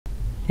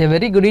A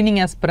very good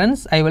evening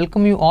aspirants. I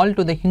welcome you all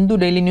to the Hindu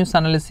Daily News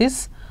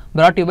Analysis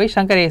brought to you by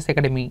Shankar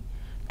Academy.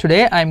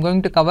 Today I am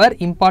going to cover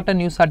important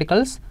news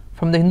articles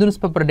from the Hindu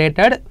newspaper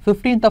dated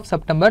 15th of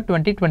September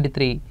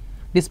 2023.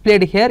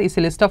 Displayed here is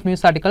a list of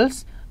news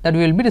articles that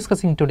we will be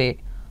discussing today.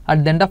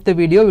 At the end of the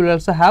video we will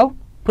also have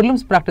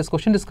prelims practice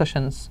question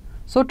discussions.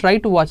 So try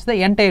to watch the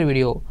entire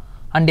video.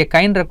 And a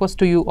kind request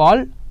to you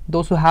all,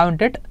 those who haven't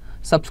yet,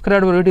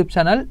 subscribe to our YouTube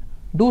channel,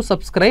 do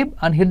subscribe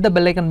and hit the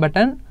bell icon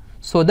button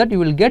so that you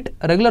will get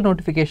regular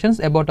notifications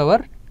about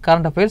our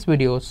current affairs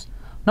videos.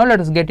 Now let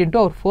us get into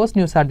our first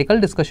news article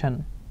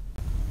discussion.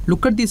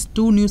 Look at these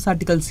two news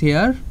articles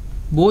here.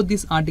 Both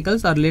these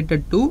articles are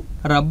related to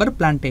rubber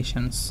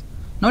plantations.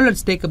 Now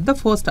let's take up the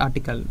first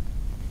article.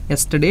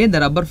 Yesterday, the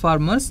rubber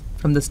farmers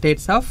from the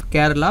states of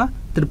Kerala,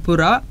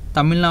 Tripura,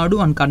 Tamil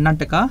Nadu and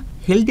Karnataka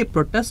held a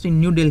protest in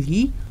New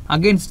Delhi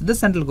against the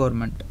central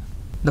government.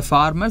 The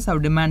farmers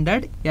have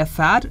demanded a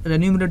fair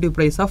remunerative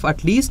price of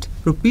at least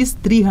Rs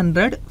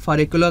 300 for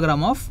a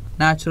kilogram of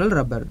natural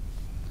rubber.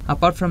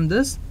 Apart from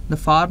this, the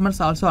farmers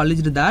also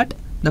alleged that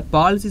the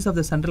policies of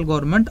the central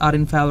government are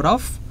in favor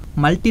of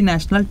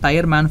multinational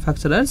tire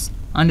manufacturers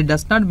and it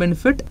does not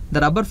benefit the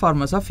rubber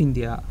farmers of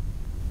India.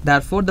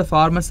 Therefore, the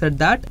farmers said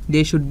that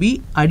they should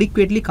be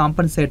adequately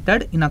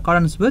compensated in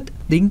accordance with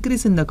the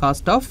increase in the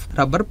cost of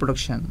rubber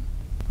production.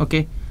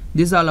 Okay,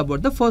 this is all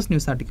about the first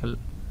news article.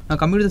 Now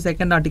coming to the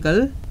second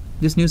article,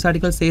 this news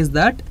article says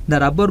that the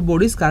rubber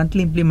board is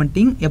currently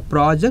implementing a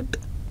project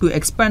to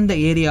expand the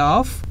area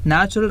of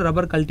natural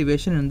rubber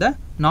cultivation in the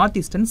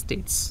northeastern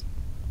states.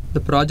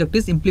 The project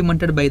is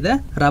implemented by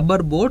the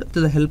rubber board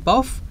with the help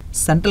of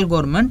central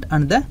government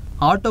and the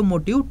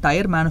Automotive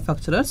Tire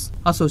Manufacturers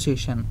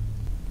Association.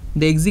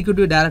 The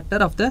executive director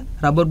of the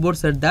rubber board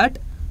said that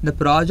the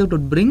project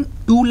would bring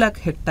 2 lakh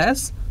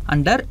hectares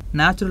under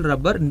natural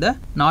rubber in the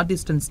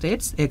northeastern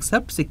states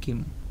except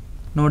Sikkim.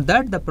 Note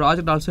that the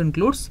project also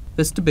includes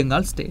West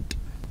Bengal state.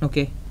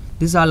 Okay,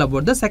 this is all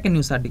about the second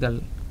news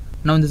article.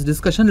 Now in this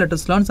discussion, let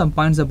us learn some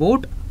points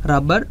about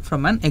rubber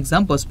from an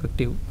exam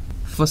perspective.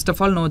 First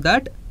of all, know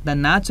that the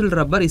natural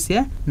rubber is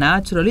a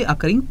naturally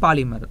occurring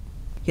polymer.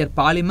 Here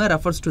polymer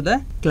refers to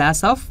the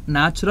class of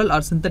natural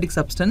or synthetic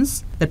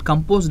substance that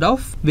composed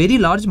of very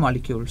large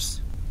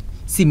molecules.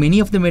 See, many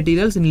of the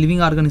materials in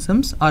living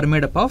organisms are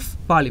made up of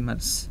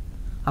polymers.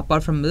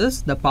 Apart from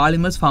this, the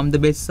polymers form the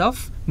basis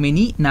of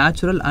many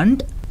natural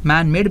and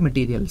man-made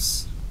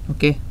materials.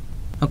 Okay.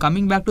 Now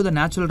coming back to the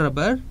natural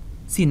rubber,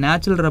 see,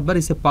 natural rubber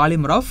is a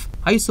polymer of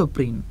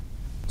isoprene.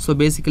 So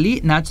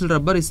basically, natural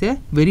rubber is a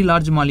very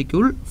large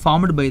molecule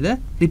formed by the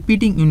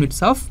repeating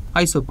units of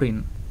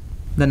isoprene.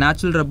 The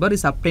natural rubber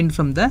is obtained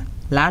from the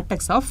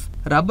latex of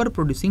rubber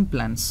producing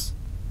plants.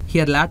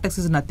 Here latex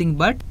is nothing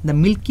but the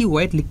milky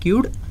white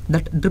liquid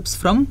that drips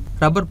from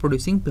rubber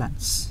producing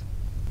plants.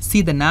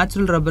 See, the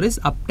natural rubber is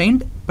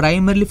obtained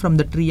primarily from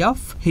the tree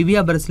of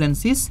Hevea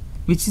brasiliensis,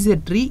 which is a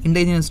tree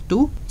indigenous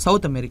to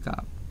South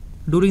America.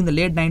 During the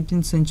late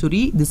 19th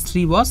century, this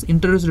tree was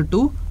introduced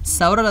to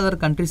several other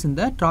countries in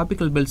the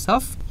tropical belts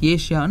of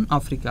Asia and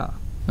Africa.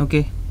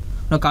 Okay.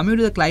 Now coming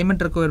to the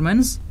climate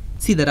requirements,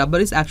 see, the rubber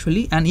is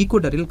actually an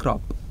equatorial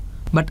crop.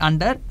 But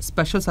under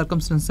special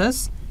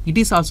circumstances, it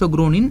is also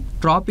grown in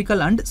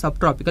tropical and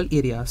subtropical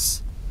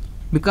areas.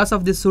 Because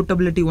of this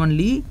suitability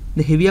only,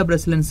 the Hevea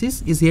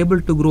brasiliensis is able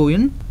to grow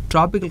in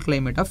tropical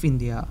climate of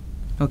India.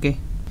 Okay.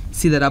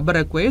 See, the rubber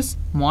requires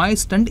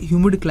moist and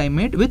humid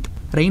climate with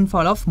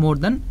rainfall of more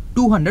than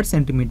 200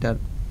 cm.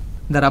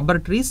 The rubber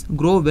trees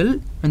grow well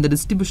when the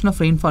distribution of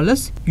rainfall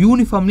is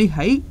uniformly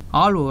high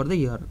all over the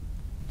year.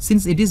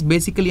 Since it is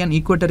basically an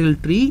equatorial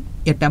tree,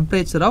 a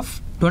temperature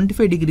of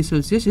 25 degrees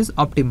Celsius is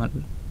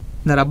optimal.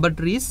 The rubber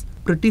tree is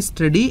pretty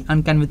steady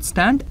and can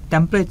withstand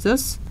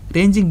temperatures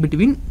ranging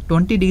between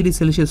 20 degrees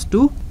Celsius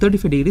to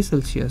 35 degrees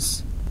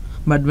Celsius.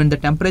 But when the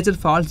temperature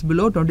falls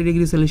below 20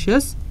 degrees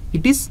Celsius,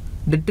 it is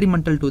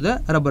detrimental to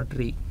the rubber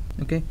tree.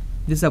 Okay,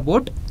 this is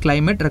about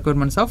climate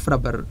requirements of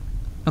rubber.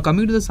 Now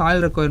coming to the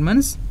soil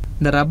requirements,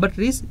 the rubber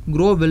trees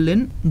grow well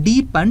in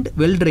deep and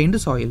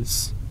well-drained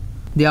soils.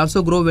 They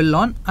also grow well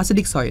on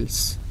acidic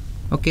soils.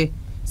 Okay,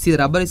 see, the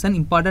rubber is an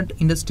important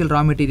industrial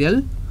raw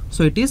material,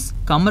 so it is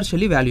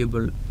commercially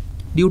valuable.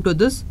 Due to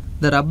this,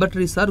 the rubber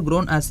trees are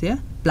grown as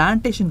a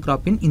plantation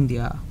crop in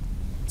India.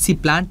 See,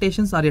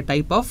 plantations are a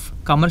type of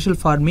commercial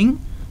farming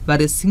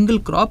where a single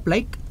crop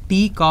like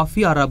tea,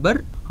 coffee or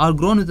rubber are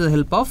grown with the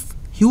help of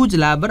huge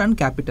labor and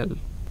capital.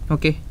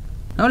 Okay.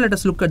 Now let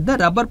us look at the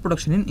rubber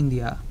production in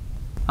India.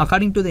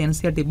 According to the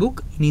NCERT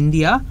book, in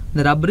India,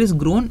 the rubber is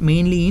grown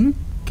mainly in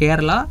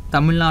Kerala,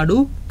 Tamil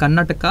Nadu,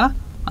 Karnataka,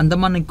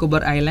 Andaman and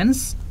Nicobar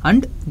Islands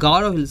and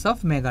Garo Hills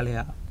of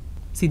Meghalaya.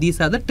 See, these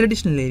are the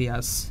traditional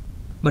areas.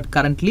 But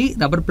currently,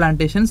 rubber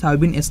plantations have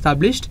been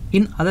established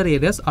in other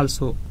areas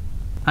also.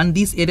 And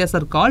these areas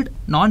are called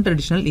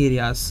non-traditional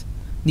areas.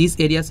 These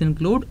areas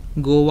include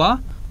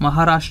Goa,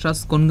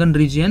 Maharashtra's Konkan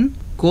region,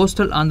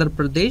 coastal Andhra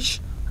Pradesh,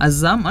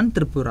 Assam and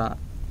Tripura.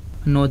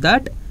 Know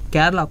that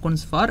Kerala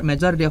accounts for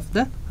majority of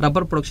the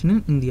rubber production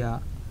in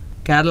India.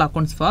 Kerala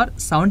accounts for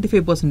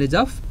 75%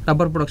 of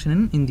rubber production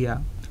in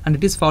India. and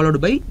it is followed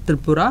by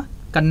Tripura,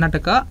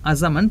 Karnataka,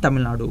 Assam and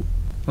Tamil Nadu.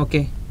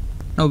 Okay.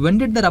 Now when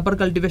did the rubber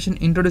cultivation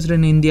introduced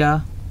in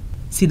India?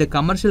 See, the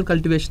commercial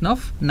cultivation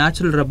of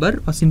natural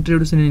rubber was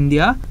introduced in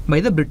India by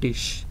the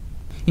British.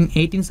 In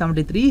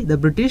 1873, the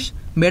British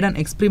made an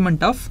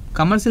experiment of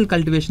commercial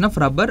cultivation of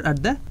rubber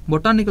at the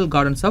Botanical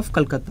Gardens of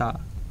Calcutta.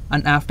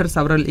 And after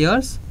several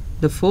years,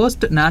 the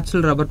first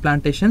natural rubber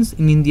plantations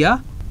in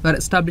India were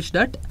established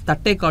at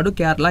Tattekadu,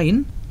 Kerala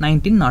in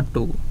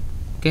 1902.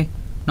 Okay.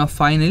 Now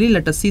finally,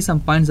 let us see some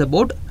points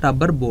about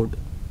rubber board.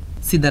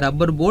 See, the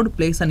rubber board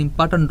plays an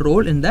important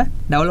role in the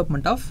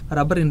development of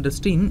rubber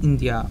industry in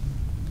India.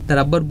 The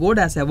rubber board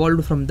has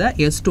evolved from the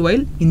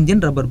erstwhile Indian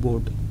rubber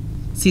board.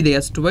 See, the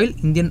erstwhile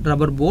Indian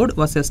rubber board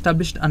was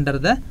established under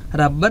the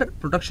Rubber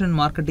Production and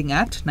Marketing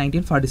Act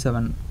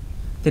 1947.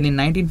 Then in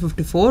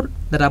 1954,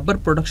 the Rubber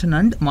Production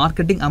and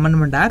Marketing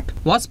Amendment Act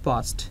was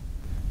passed.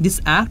 This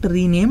act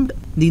renamed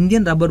the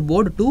Indian Rubber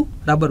Board to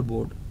Rubber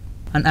Board.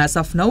 And as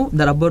of now,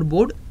 the Rubber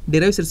Board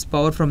derives its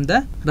power from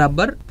the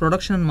Rubber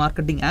Production and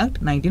Marketing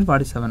Act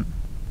 1947.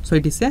 So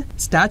it is a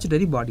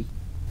statutory body.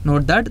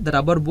 Note that the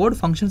Rubber Board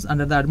functions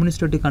under the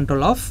administrative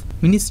control of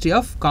Ministry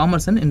of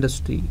Commerce and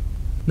Industry.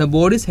 The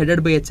board is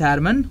headed by a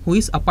chairman who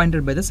is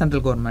appointed by the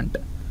central government.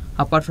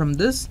 Apart from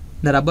this,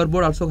 the Rubber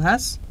Board also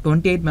has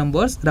 28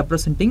 members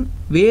representing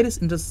various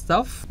interests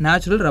of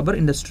natural rubber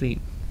industry.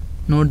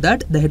 Note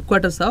that the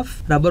headquarters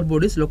of Rubber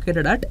Board is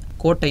located at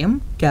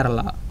Kottayam,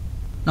 Kerala.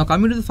 Now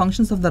coming to the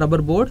functions of the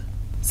Rubber Board.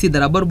 See, the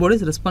Rubber Board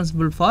is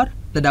responsible for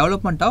the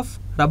development of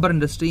rubber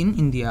industry in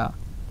India.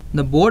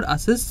 The board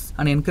assists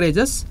and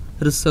encourages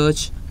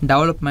research,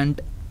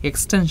 development,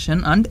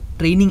 extension and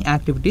training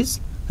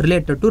activities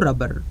related to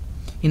rubber.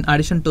 In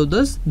addition to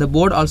this, the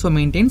board also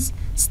maintains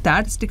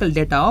statistical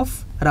data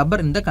of rubber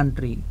in the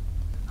country.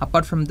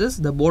 Apart from this,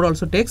 the board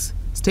also takes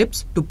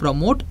steps to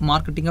promote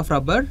marketing of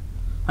rubber,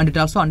 and it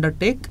also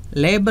undertakes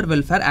labor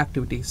welfare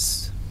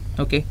activities.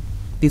 Okay,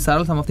 these are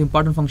all some of the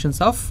important functions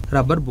of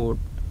rubber board.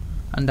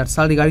 And that's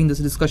all regarding this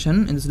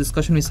discussion. In this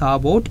discussion, we saw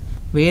about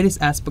various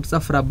aspects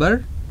of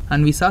rubber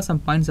and we saw some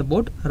points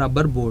about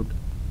rubber board.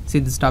 See,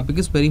 this topic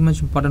is very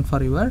much important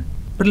for your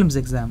prelims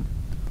exam.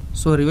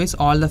 So revise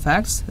all the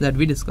facts that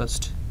we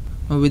discussed.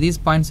 Now with these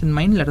points in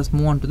mind, let us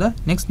move on to the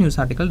next news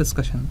article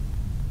discussion.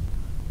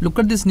 Look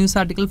at this news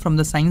article from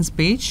the science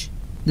page.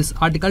 This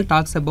article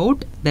talks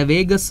about the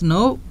vagus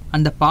nerve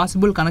and the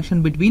possible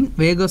connection between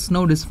vagus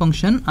nerve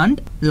dysfunction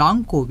and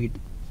long COVID.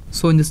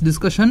 So in this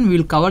discussion, we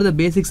will cover the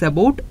basics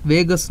about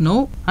vagus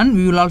nerve and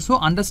we will also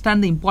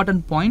understand the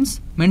important points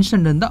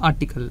mentioned in the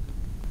article.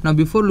 Now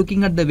before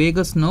looking at the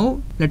vagus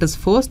nerve, let us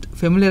first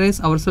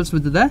familiarize ourselves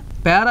with the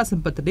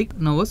parasympathetic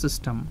nervous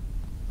system.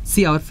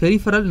 See, our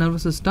peripheral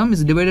nervous system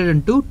is divided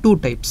into two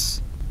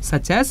types,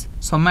 such as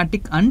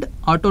somatic and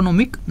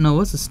autonomic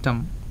nervous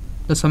system.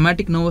 The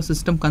somatic nervous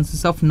system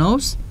consists of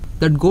nerves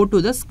that go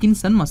to the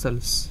skins and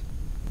muscles,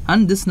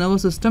 and this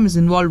nervous system is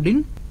involved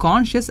in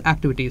conscious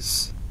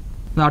activities.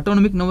 The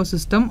autonomic nervous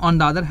system, on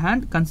the other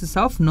hand, consists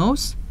of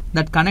nerves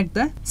that connect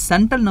the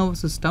central nervous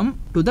system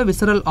to the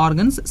visceral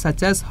organs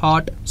such as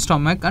heart,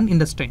 stomach and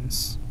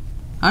intestines.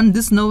 And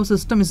this nervous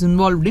system is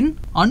involved in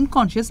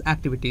unconscious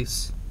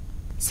activities.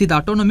 See, the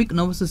autonomic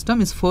nervous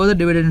system is further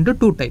divided into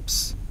two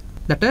types,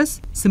 that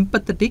is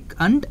sympathetic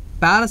and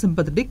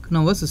parasympathetic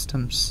nervous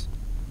systems.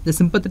 The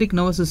sympathetic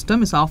nervous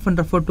system is often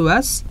referred to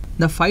as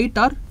the fight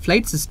or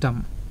flight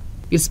system.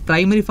 Its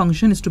primary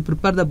function is to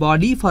prepare the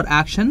body for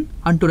action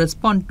and to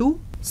respond to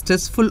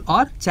stressful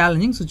or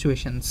challenging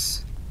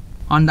situations.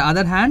 On the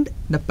other hand,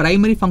 the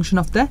primary function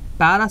of the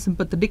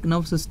parasympathetic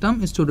nervous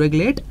system is to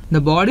regulate the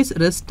body's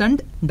rest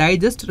and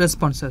digest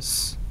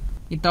responses.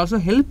 It also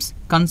helps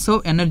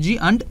conserve energy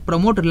and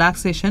promote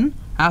relaxation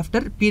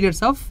after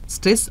periods of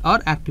stress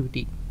or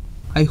activity.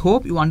 I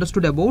hope you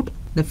understood about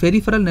the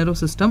peripheral nervous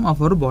system of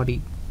our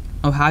body.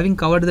 Now having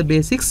covered the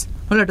basics,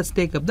 now let us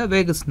take up the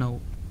vagus nerve.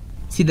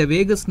 See, the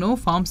vagus nerve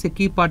forms a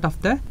key part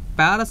of the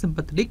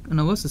parasympathetic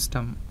nervous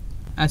system.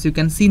 As you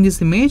can see in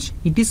this image,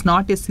 it is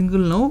not a single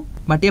nerve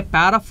but a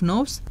pair of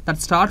nerves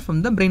that start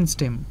from the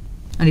brainstem,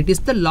 and it is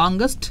the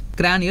longest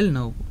cranial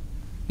nerve.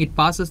 It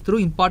passes through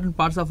important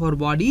parts of our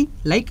body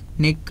like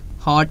neck,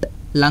 heart,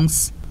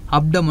 lungs,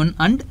 abdomen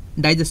and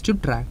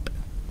digestive tract.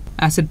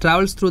 As it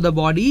travels through the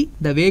body,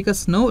 the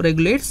vagus nerve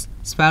regulates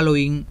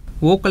swallowing,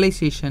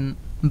 vocalization,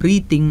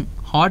 breathing,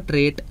 heart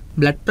rate,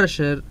 blood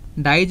pressure,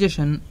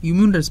 digestion,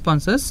 immune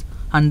responses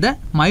and the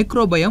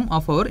microbiome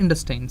of our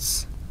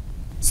intestines.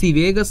 See,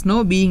 vagus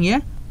nerve being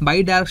a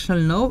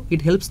bidirectional nerve,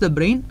 it helps the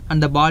brain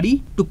and the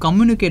body to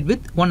communicate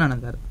with one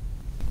another.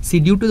 See,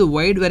 due to the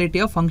wide variety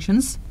of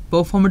functions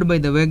performed by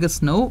the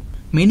vagus nerve,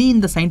 many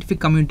in the scientific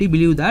community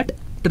believe that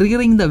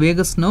triggering the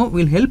vagus nerve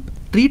will help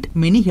treat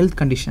many health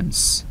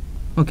conditions.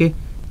 Okay,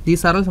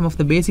 these are all some of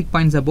the basic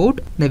points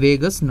about the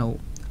vagus nerve.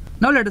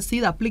 Now let us see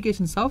the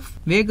applications of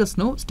vagus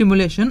nerve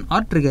stimulation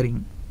or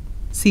triggering.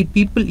 See,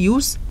 people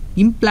use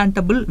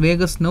implantable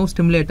vagus nerve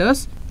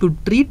stimulators to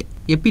treat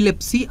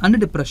epilepsy and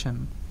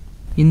depression.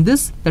 In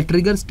this, the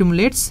trigger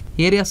stimulates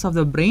areas of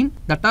the brain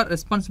that are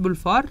responsible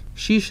for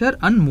seizure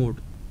and mood.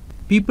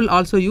 People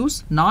also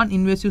use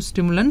non-invasive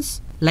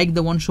stimulants like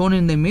the one shown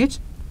in the image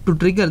to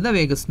trigger the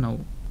vagus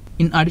nerve.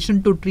 In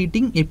addition to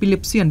treating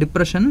epilepsy and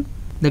depression,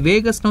 the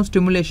vagus nerve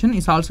stimulation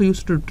is also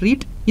used to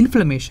treat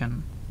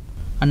inflammation.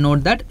 And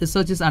note that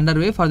research is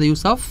underway for the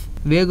use of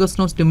vagus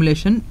nerve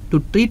stimulation to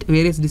treat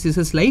various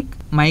diseases like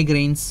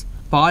migraines,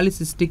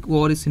 polycystic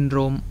ovary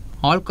syndrome,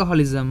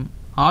 alcoholism,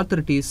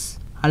 arthritis,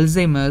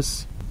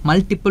 Alzheimer's,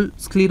 multiple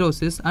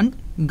sclerosis and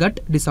gut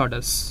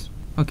disorders.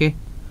 Okay.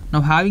 Now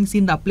having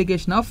seen the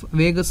application of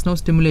vagus nerve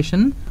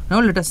stimulation,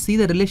 now let us see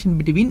the relation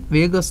between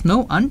vagus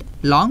nerve and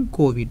long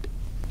COVID.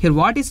 Here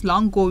what is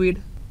long COVID?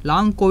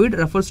 Long COVID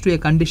refers to a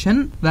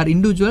condition where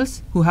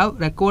individuals who have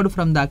recovered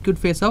from the acute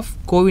phase of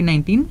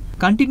COVID-19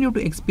 continue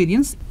to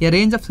experience a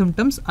range of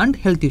symptoms and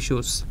health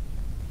issues.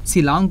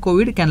 See, long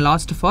COVID can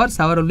last for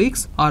several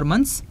weeks or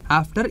months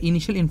after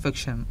initial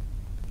infection.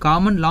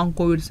 Common long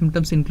COVID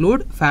symptoms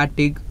include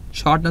fatigue,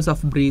 shortness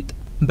of breath,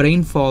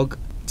 brain fog,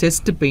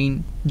 chest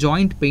pain,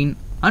 joint pain,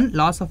 and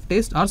loss of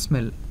taste or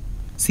smell.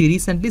 See,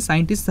 recently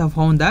scientists have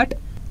found that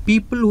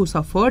people who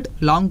suffered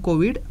long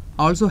COVID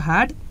also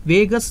had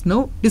vagus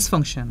nerve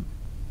dysfunction,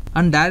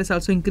 and there is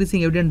also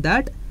increasing evidence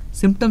that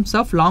symptoms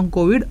of long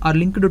COVID are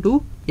linked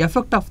to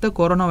effect of the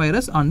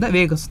coronavirus on the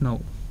vagus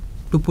nerve.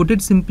 To put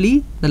it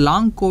simply, the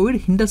long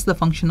COVID hinders the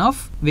function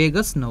of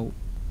vagus nerve.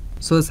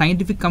 So the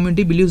scientific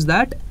community believes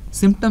that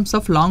symptoms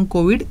of long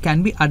COVID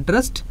can be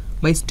addressed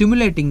by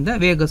stimulating the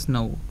vagus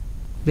nerve.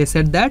 They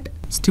said that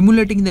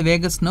stimulating the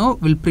vagus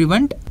nerve will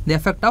prevent the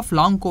effect of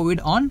long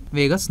COVID on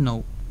vagus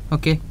nerve.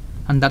 Okay.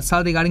 And that's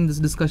all regarding this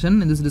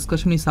discussion. In this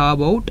discussion we saw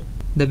about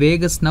the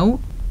vagus nerve,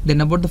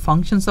 then about the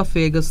functions of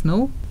vagus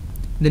nerve,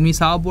 then we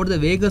saw about the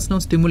vagus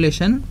nerve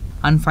stimulation,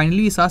 and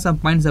finally we saw some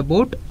points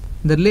about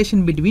the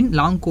relation between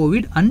long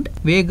COVID and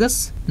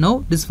vagus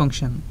nerve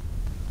dysfunction.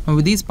 Now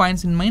with these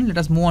points in mind, let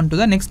us move on to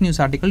the next news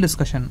article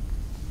discussion.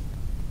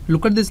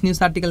 Look at this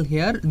news article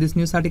here. This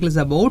news article is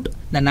about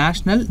the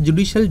National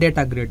Judicial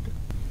Data Grid.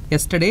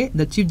 Yesterday,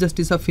 the Chief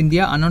Justice of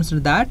India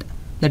announced that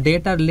the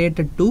data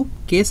related to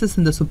cases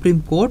in the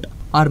Supreme Court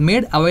are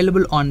made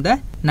available on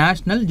the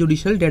National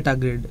Judicial Data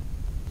Grid.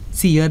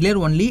 See, earlier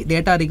only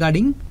data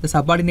regarding the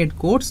subordinate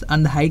courts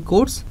and the high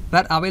courts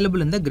were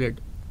available in the grid.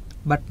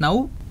 But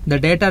now, the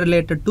data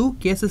related to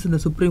cases in the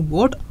Supreme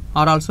Court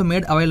are also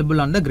made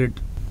available on the grid.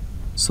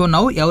 So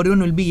now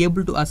everyone will be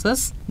able to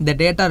access the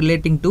data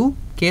relating to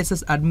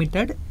cases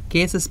admitted,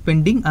 cases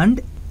pending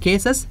and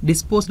cases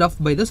disposed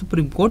of by the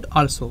Supreme Court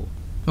also.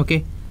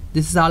 Okay.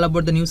 This is all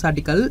about the news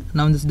article.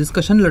 Now in this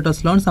discussion, let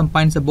us learn some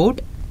points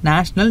about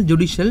National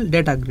Judicial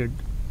Data Grid.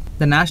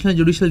 The National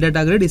Judicial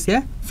Data Grid is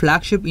a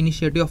flagship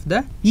initiative of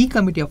the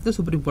E-Committee of the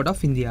Supreme Court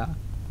of India.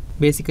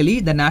 Basically,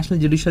 the National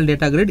Judicial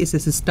Data Grid is a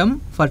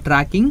system for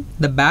tracking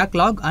the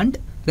backlog and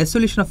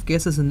resolution of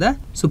cases in the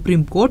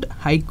Supreme Court,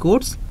 High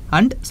Courts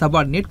and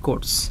subordinate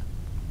courts.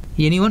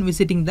 Anyone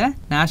visiting the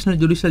National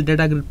Judicial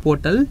Data Grid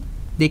portal,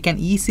 they can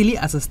easily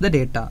access the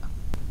data.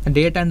 The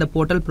data in the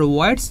portal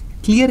provides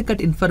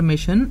clear-cut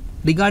information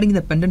regarding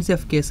the pendency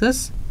of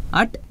cases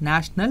at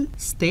national,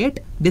 state,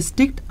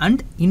 district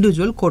and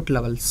individual court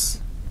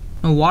levels.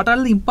 Now, what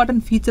are the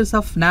important features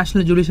of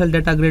National Judicial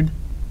Data Grid?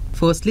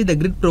 Firstly, the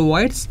grid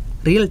provides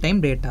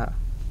real-time data.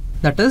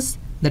 That is,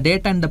 the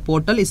data in the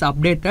portal is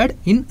updated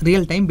in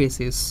real-time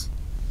basis.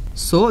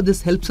 So,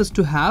 this helps us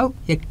to have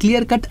a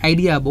clear-cut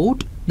idea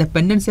about the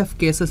pendency of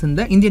cases in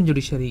the Indian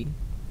judiciary.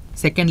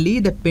 Secondly,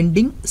 the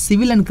pending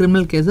civil and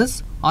criminal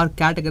cases are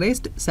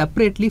categorized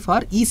separately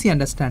for easy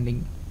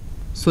understanding.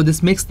 So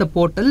this makes the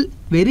portal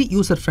very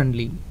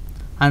user-friendly.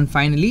 And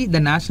finally, the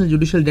National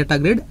Judicial Data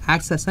Grid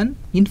acts as an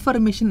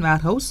information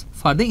warehouse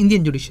for the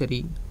Indian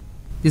judiciary.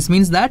 This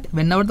means that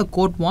whenever the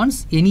court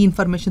wants any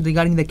information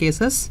regarding the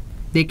cases,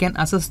 they can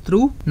access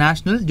through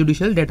National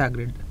Judicial Data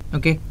Grid.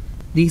 Okay,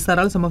 these are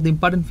all some of the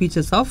important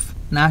features of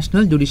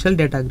National Judicial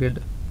Data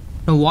Grid.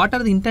 Now, what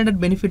are the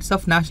intended benefits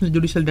of National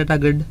Judicial Data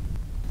Grid?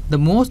 The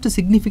most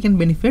significant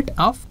benefit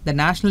of the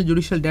National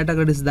Judicial Data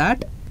Grid is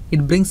that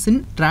it brings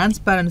in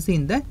transparency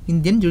in the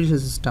Indian judicial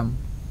system.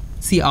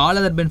 See, all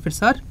other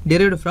benefits are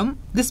derived from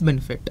this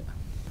benefit.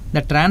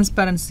 The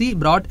transparency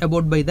brought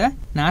about by the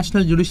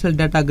National Judicial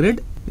Data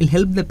Grid will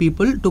help the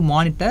people to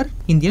monitor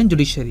Indian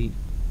judiciary.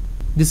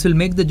 This will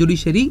make the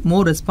judiciary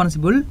more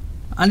responsible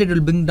and it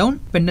will bring down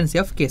pendency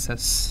of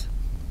cases.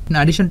 In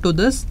addition to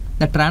this,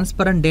 the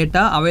transparent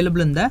data available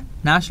in the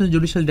National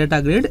Judicial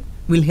Data Grid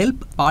will help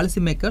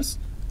policymakers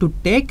to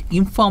take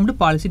informed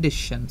policy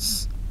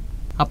decisions.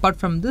 Apart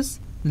from this,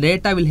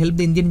 data will help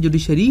the Indian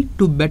judiciary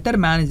to better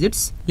manage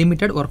its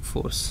limited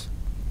workforce.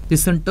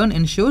 This in turn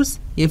ensures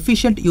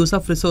efficient use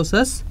of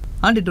resources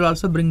and it will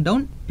also bring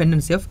down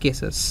pendency of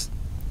cases.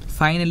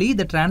 Finally,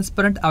 the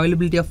transparent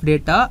availability of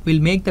data will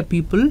make the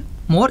people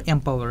more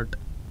empowered.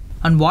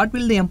 And what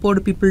will the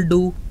empowered people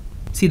do?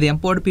 See, the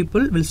empowered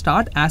people will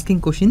start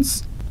asking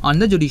questions on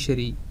the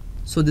judiciary.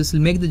 So this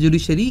will make the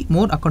judiciary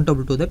more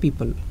accountable to the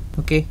people.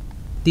 Okay.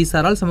 These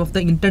are all some of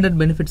the intended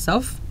benefits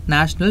of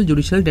National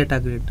Judicial Data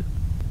Grid.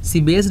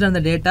 See, based on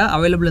the data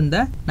available in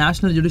the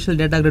National Judicial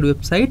Data Grid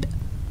website,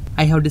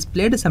 I have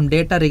displayed some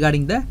data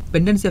regarding the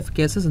pendency of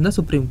cases in the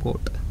Supreme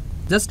Court.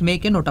 Just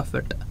make a note of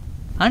it.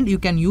 And you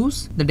can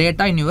use the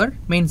data in your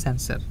mains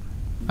answer.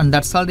 And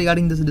that's all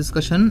regarding this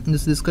discussion. In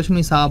this discussion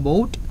we saw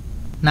about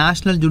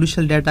National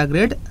Judicial Data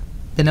Grid,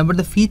 then about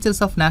the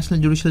features of National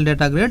Judicial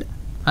Data Grid,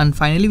 and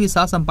finally we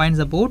saw some points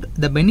about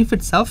the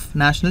benefits of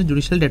National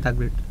Judicial Data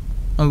Grid.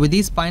 Now with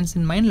these points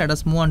in mind, let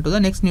us move on to the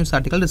next news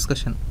article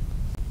discussion.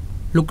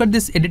 Look at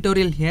this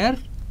editorial here.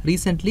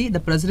 Recently, the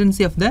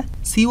presidency of the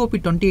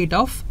COP28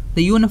 of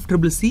the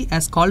UNFCCC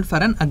has called for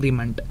an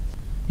agreement.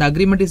 The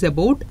agreement is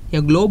about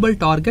a global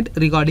target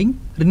regarding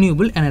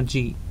renewable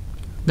energy.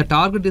 The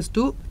target is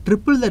to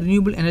triple the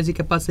renewable energy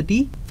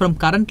capacity from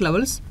current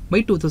levels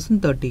by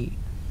 2030.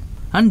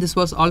 And this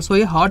was also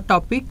a hot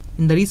topic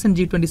in the recent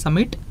G20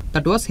 summit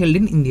that was held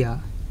in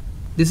India.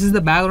 This is the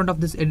background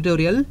of this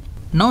editorial.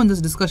 Now in this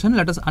discussion,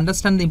 let us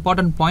understand the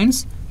important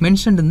points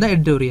mentioned in the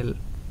editorial.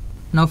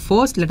 Now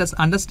first, let us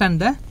understand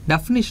the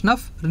definition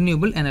of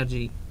renewable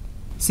energy.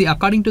 See,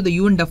 according to the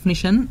UN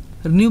definition,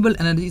 renewable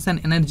energy is an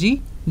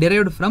energy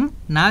derived from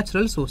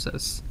natural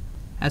sources.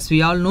 As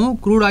we all know,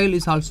 crude oil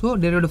is also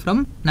derived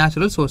from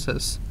natural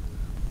sources.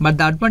 But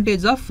the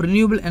advantage of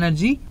renewable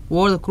energy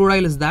over the crude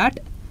oil is that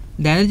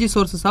the energy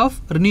sources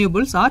of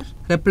renewables are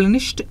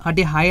replenished at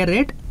a higher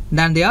rate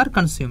than they are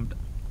consumed.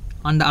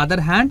 On the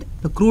other hand,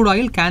 the crude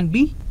oil can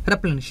be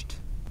replenished.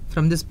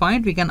 From this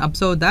point, we can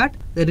observe that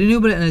the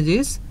renewable energy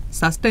is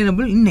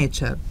sustainable in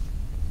nature.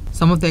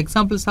 Some of the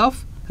examples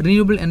of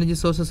renewable energy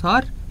sources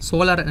are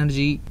solar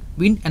energy,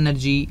 wind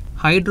energy,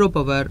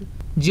 hydropower,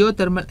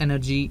 geothermal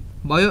energy,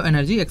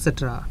 bioenergy,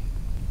 etc.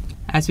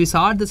 As we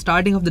saw at the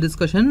starting of the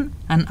discussion,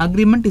 an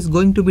agreement is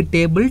going to be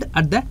tabled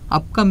at the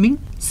upcoming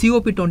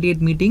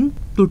COP28 meeting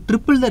to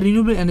triple the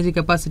renewable energy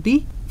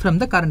capacity from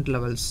the current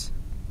levels.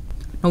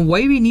 Now,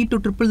 why we need to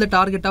triple the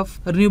target of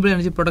renewable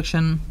energy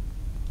production?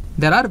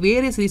 There are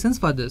various reasons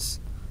for this.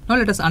 Now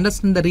let us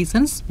understand the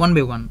reasons one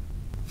by one.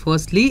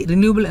 Firstly,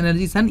 renewable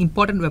energy is an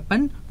important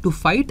weapon to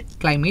fight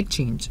climate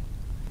change.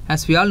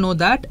 As we all know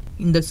that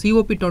in the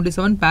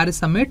COP27 Paris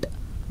Summit,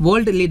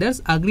 world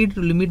leaders agreed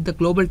to limit the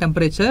global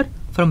temperature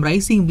from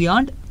rising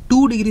beyond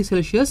 2 degrees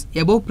Celsius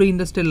above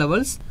pre-industrial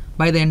levels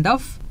by the end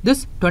of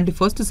this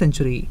 21st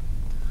century.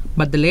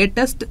 But the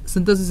latest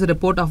synthesis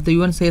report of the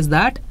UN says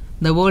that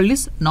the world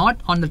is not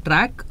on the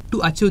track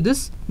to achieve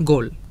this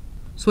goal.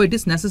 So it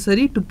is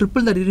necessary to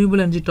triple the renewable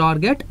energy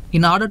target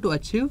in order to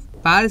achieve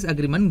Paris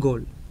Agreement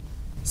goal.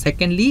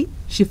 Secondly,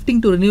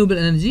 shifting to renewable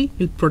energy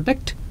will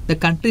protect the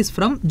countries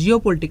from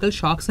geopolitical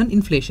shocks and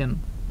inflation.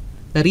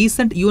 The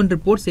recent UN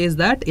report says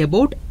that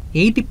about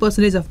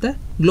 80% of the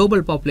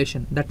global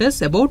population, that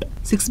is about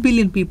 6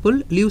 billion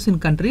people, lives in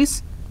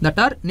countries that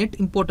are net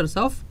importers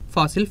of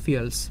fossil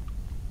fuels.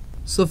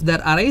 So if there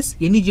arise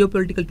any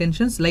geopolitical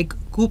tensions like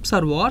coups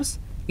or wars,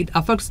 it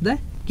affects the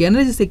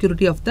energy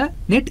security of the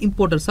net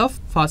importers of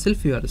fossil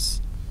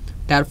fuels.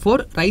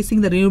 Therefore,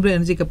 raising the renewable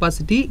energy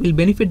capacity will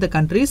benefit the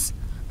countries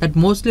that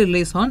mostly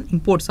relies on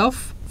imports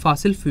of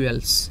fossil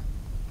fuels.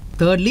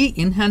 Thirdly,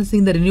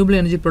 enhancing the renewable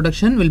energy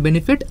production will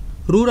benefit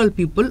rural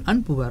people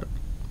and poor.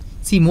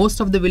 See,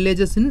 most of the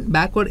villages in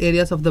backward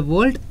areas of the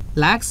world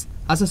lacks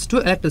access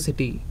to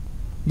electricity.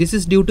 This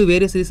is due to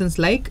various reasons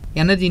like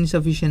energy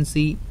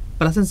insufficiency,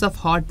 presence of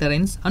hot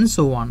terrains, and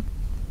so on.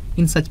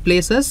 In such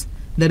places,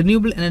 the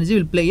renewable energy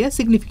will play a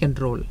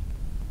significant role.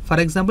 For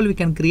example, we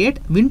can create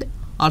wind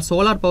or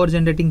solar power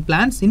generating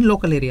plants in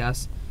local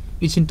areas,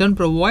 which in turn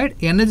provide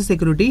energy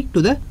security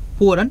to the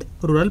poor and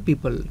rural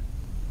people.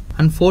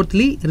 And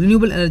fourthly,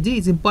 renewable energy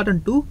is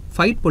important to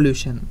fight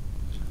pollution.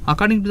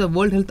 According to the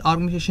World Health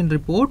Organization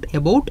report,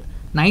 about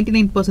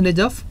 99%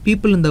 of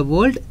people in the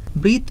world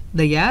breathe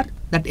the air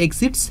that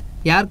exceeds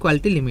air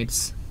quality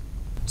limits.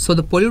 So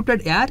the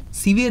polluted air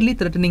severely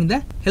threatening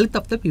the health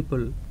of the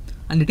people.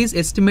 And it is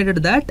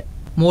estimated that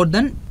more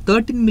than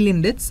 13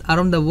 million deaths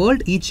around the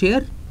world each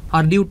year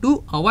are due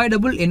to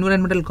avoidable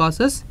environmental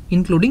causes,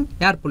 including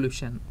air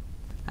pollution.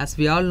 As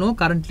we all know,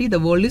 currently the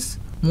world is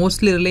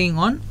mostly relying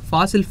on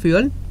fossil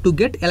fuel to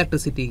get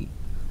electricity.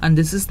 And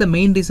this is the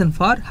main reason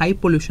for high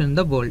pollution in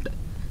the world.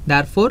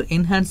 Therefore,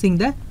 enhancing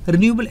the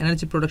renewable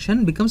energy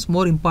production becomes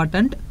more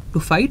important to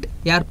fight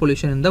air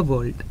pollution in the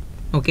world.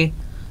 Okay.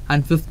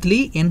 And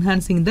fifthly,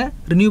 enhancing the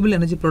renewable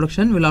energy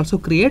production will also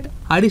create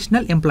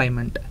additional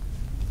employment.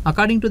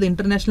 According to the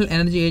International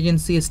Energy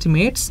Agency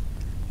estimates,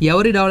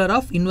 every dollar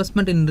of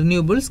investment in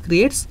renewables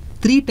creates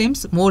 3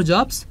 times more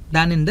jobs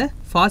than in the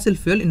fossil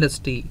fuel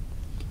industry.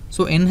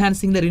 So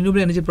enhancing the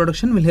renewable energy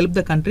production will help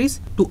the countries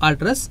to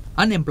address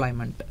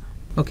unemployment.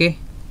 Okay,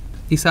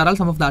 these are all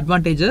some of the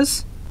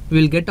advantages we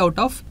will get out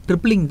of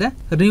tripling the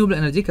renewable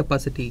energy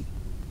capacity.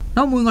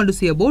 Now moving on to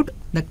see about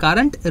the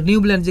current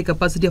renewable energy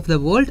capacity of the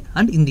world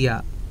and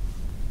India.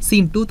 See,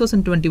 in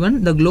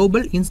 2021, the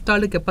global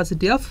installed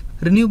capacity of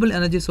renewable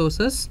energy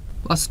sources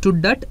was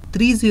stood at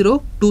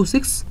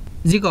 3026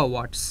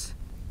 gigawatts.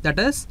 That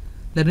is,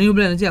 the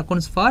renewable energy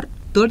accounts for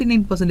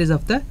 39%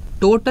 of the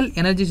total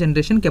energy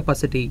generation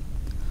capacity.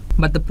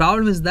 But the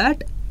problem is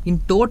that in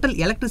total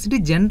electricity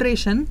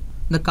generation,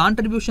 the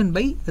contribution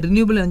by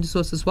renewable energy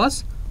sources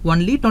was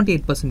only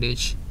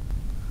 28%.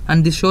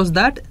 And this shows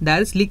that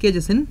there is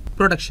leakages in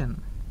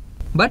production.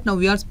 But now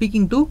we are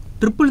speaking to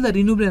triple the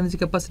renewable energy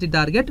capacity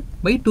target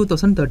by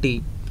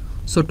 2030.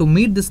 So to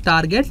meet this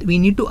target, we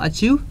need to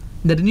achieve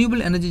the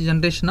renewable energy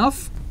generation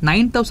of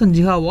 9000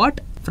 gigawatt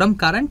from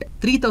current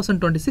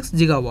 3026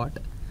 gigawatt.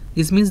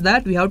 This means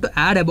that we have to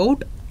add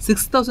about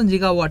 6000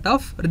 gigawatt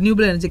of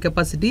renewable energy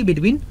capacity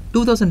between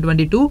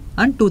 2022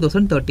 and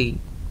 2030.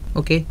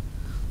 Okay.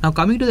 Now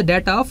coming to the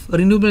data of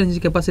renewable energy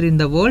capacity in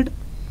the world,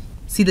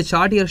 see the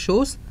chart here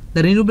shows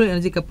the renewable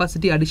energy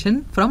capacity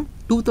addition from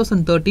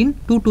 2013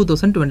 to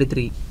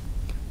 2023.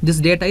 This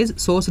data is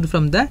sourced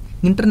from the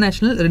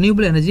International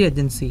Renewable Energy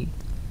Agency.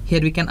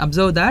 Here we can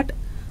observe that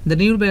the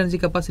renewable energy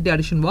capacity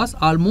addition was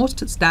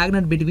almost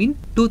stagnant between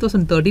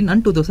 2013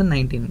 and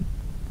 2019.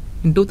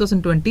 In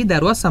 2020,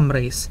 there was some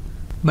rise.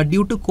 But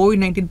due to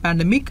COVID-19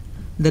 pandemic,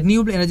 the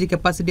renewable energy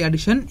capacity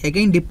addition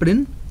again dipped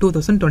in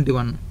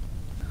 2021.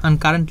 And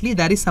currently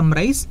there is some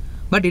rise,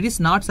 but it is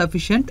not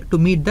sufficient to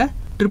meet the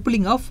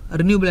tripling of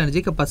renewable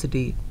energy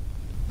capacity.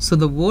 So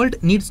the world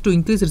needs to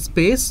increase its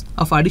pace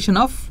of addition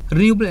of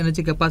renewable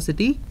energy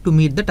capacity to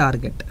meet the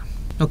target.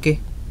 Okay.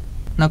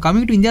 Now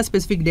coming to India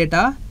specific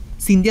data,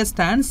 India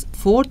stands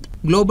 4th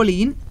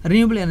globally in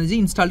renewable energy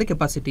installed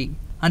capacity,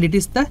 and it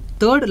is the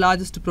 3rd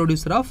largest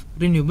producer of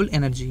renewable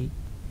energy.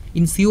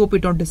 In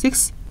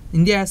COP26,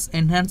 India has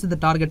enhanced the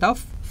target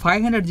of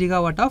 500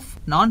 gigawatt of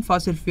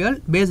non-fossil fuel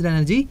based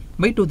energy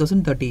by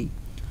 2030.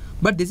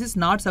 But this is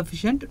not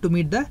sufficient to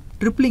meet the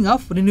tripling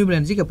of renewable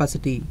energy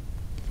capacity.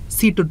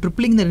 See, to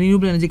tripling the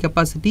renewable energy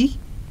capacity,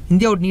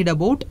 India would need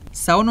about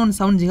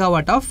 717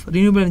 gigawatt of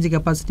renewable energy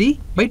capacity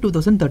by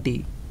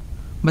 2030.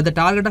 But the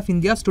target of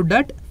India stood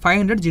at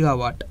 500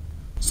 gigawatt.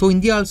 So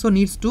India also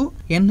needs to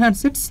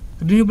enhance its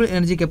renewable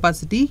energy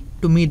capacity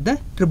to meet the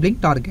tripling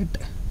target.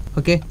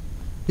 Okay,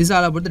 this is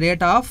all about the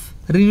data of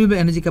renewable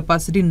energy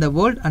capacity in the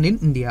world and in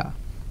India.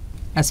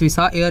 As we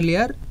saw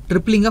earlier,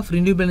 tripling of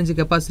renewable energy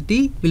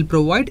capacity will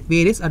provide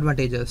various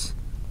advantages.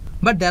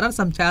 But there are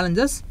some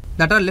challenges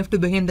that are left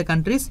behind the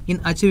countries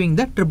in achieving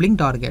the tripling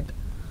target.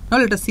 Now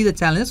let us see the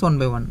challenges one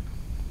by one.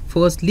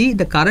 Firstly,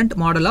 the current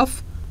model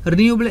of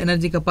renewable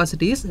energy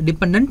capacity is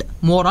dependent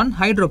more on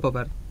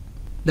hydropower.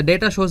 The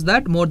data shows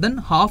that more than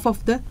half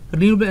of the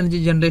renewable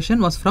energy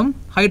generation was from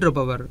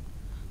hydropower,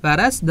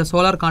 whereas the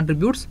solar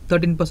contributes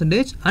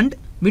 13% and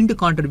wind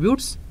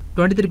contributes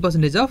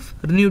 23% of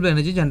renewable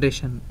energy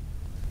generation.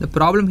 The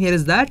problem here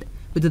is that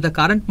with the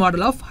current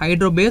model of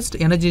hydro-based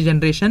energy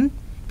generation,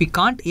 we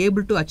can't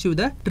able to achieve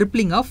the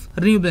tripling of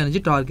renewable energy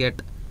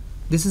target.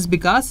 This is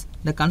because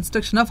the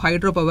construction of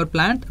hydropower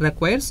plant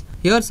requires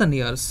years and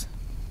years.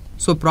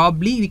 So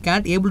probably we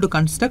can't able to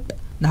construct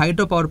the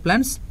hydropower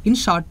plants in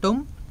short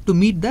term to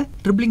meet the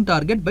tripling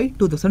target by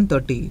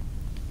 2030.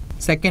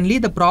 Secondly,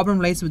 the problem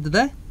lies with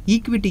the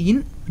equity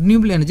in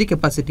renewable energy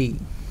capacity.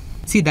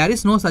 See, there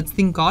is no such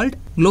thing called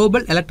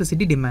global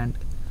electricity demand.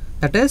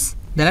 That is,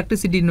 the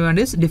electricity demand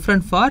is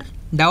different for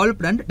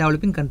developed and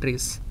developing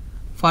countries.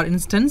 For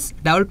instance,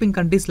 developing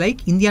countries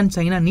like India and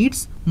China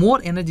needs more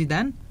energy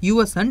than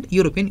US and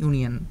European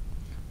Union.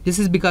 This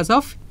is because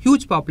of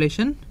huge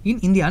population in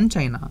India and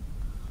China.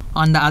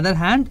 On the other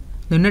hand,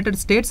 the United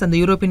States and the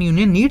European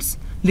Union needs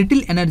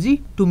little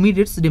energy to meet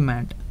its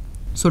demand.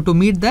 So to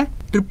meet the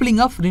tripling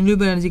of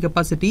renewable energy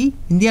capacity,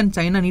 India and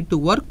China need to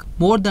work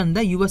more than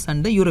the US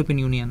and the European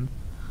Union.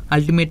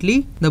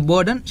 Ultimately, the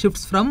burden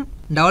shifts from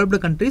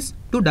developed countries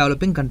to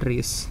developing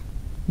countries.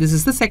 This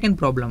is the second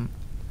problem.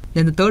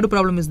 Then the third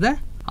problem is the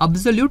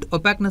absolute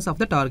opaqueness of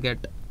the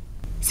target.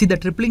 See, the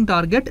tripling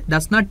target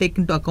does not take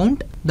into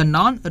account the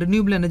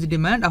non-renewable energy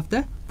demand of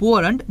the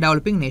poor and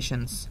developing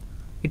nations.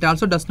 It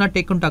also does not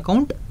take into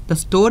account the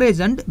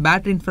storage and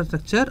battery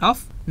infrastructure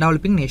of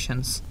developing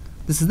nations.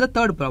 This is the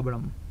third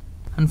problem.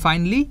 And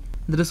finally,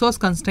 the resource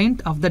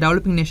constraint of the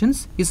developing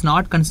nations is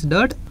not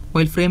considered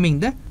while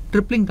framing the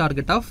tripling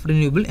target of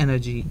renewable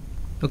energy.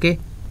 Okay,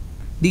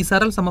 these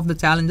are all some of the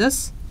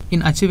challenges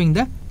in achieving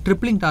the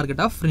tripling target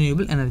of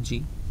renewable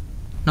energy.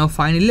 Now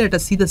finally, let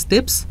us see the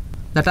steps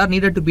that are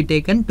needed to be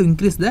taken to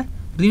increase the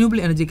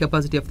renewable energy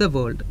capacity of the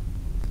world.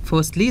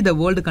 Firstly, the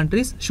world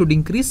countries should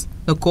increase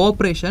the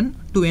cooperation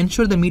to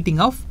ensure the meeting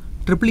of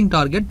tripling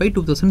target by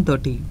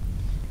 2030.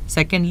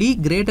 Secondly,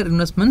 greater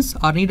investments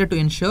are needed to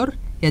ensure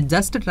a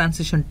just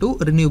transition to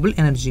renewable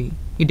energy.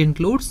 It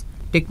includes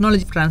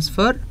technology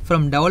transfer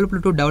from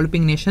developed to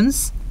developing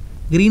nations,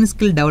 green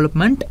skill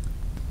development,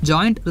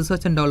 joint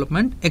research and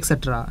development,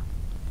 etc.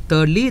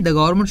 Thirdly, the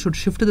government should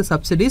shift the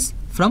subsidies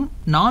from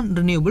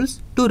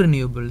non-renewables to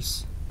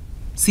renewables.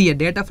 See, a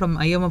data from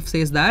IMF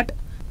says that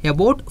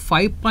about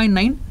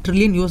 $5.9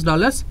 trillion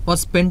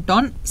was spent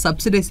on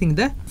subsidizing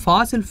the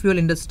fossil fuel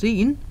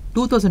industry in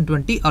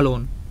 2020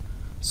 alone.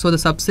 So the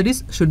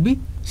subsidies should be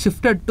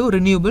shifted to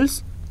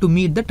renewables to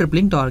meet the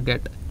tripling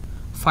target.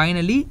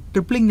 Finally,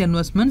 tripling the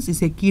investments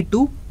is a key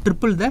to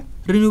triple the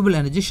renewable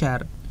energy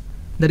share.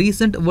 The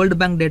recent World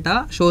Bank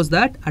data shows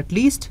that at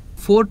least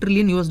 $4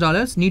 trillion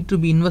need to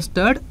be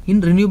invested in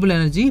renewable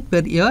energy per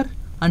year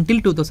until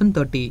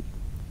 2030.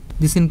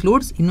 This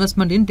includes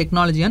investment in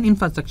technology and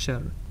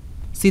infrastructure.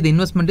 See, the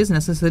investment is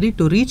necessary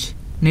to reach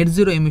net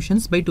zero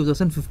emissions by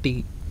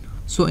 2050.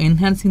 So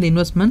enhancing the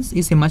investments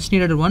is a much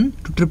needed one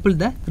to triple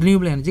the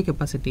renewable energy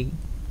capacity.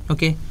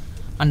 Okay,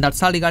 and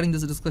that's all regarding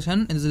this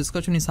discussion. And this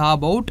discussion is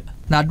about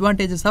the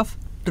advantages of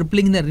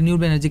tripling the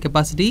renewable energy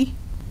capacity.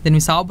 Then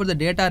we saw about the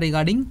data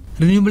regarding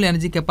renewable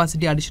energy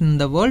capacity addition in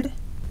the world.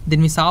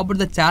 Then we saw about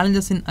the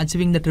challenges in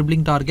achieving the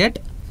tripling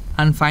target.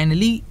 And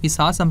finally, we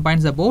saw some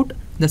points about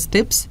the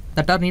steps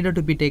that are needed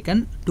to be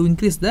taken to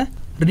increase the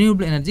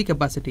renewable energy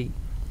capacity.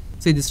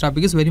 See, this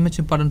topic is very much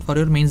important for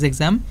your mains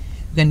exam.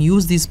 You can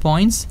use these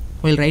points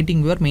while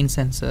writing your mains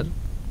answer.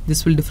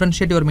 This will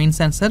differentiate your mains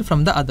answer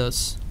from the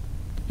others.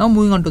 Now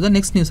moving on to the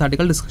next news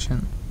article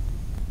discussion.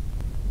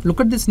 Look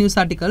at this news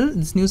article.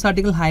 This news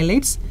article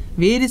highlights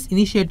various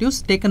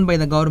initiatives taken by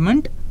the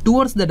government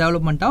towards the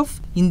development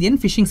of Indian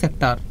fishing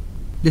sector.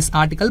 This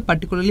article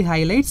particularly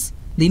highlights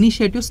the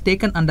initiatives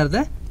taken under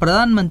the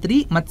Pradhan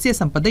Mantri Matsya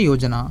Sampada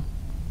Yojana.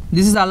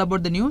 This is all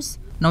about the news.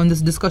 Now in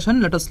this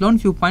discussion, let us learn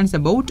few points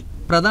about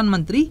Pradhan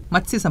Mantri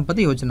Matsya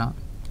Sampada Yojana.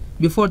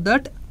 Before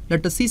that,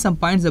 let us see some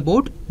points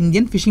about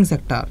Indian fishing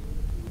sector.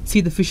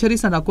 See, the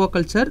fisheries and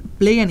aquaculture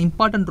play an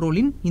important role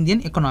in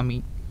Indian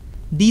economy.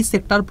 This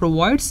sector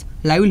provides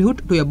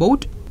livelihood to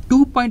about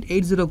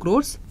 2.80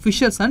 crores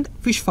fishers and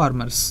fish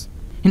farmers.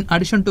 In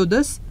addition to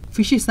this,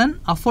 fish is an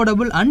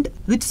affordable and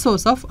rich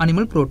source of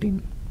animal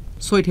protein.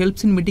 So it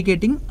helps in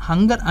mitigating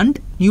hunger and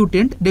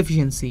nutrient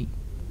deficiency.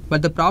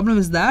 But the problem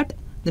is that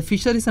the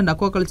fisheries and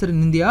aquaculture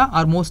in India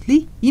are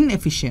mostly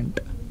inefficient.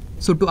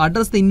 So to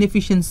address the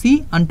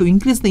inefficiency and to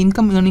increase the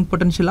income earning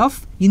potential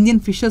of Indian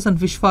fishers and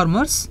fish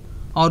farmers,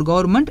 our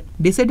government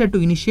decided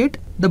to initiate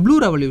the Blue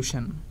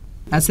Revolution.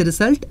 As a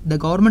result, the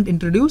government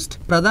introduced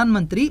Pradhan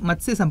Mantri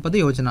Matsya Sampada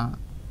Yojana.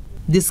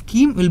 This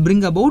scheme will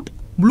bring about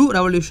Blue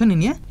Revolution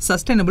in a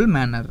sustainable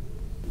manner.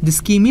 This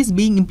scheme is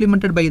being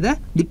implemented by the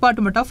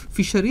Department of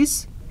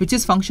Fisheries, which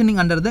is functioning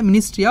under the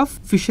Ministry of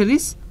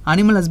Fisheries,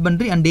 Animal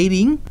Husbandry and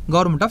Dairying,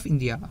 Government of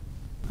India.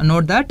 And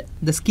note that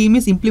the scheme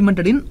is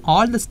implemented in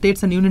all the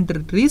states and union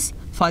territories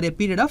for a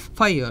period of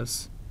 5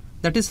 years.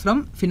 That is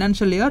from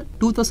financial year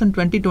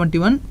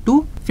 2020-21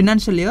 to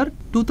financial year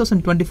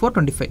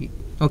 2024-25.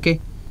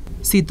 Okay.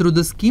 See, through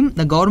this scheme,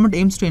 the government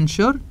aims to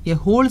ensure a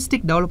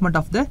holistic development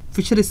of the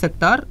fisheries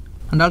sector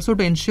and also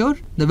to ensure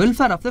the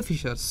welfare of the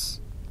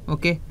fishers.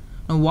 Okay.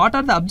 Now, what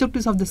are the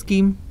objectives of the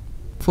scheme?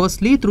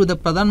 Firstly, through the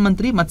Pradhan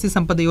Mantri Matsya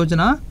Sampada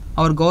Yojana,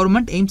 our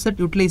government aims at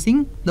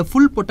utilizing the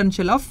full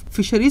potential of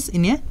fisheries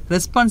in a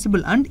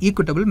responsible and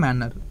equitable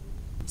manner.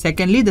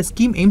 Secondly, the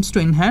scheme aims to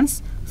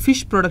enhance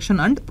fish production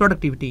and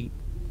productivity.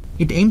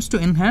 It aims to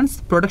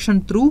enhance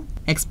production through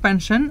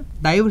expansion,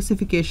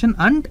 diversification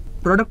and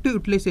productive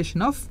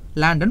utilization of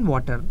land and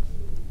water.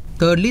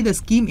 Thirdly, the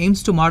scheme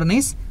aims to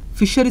modernize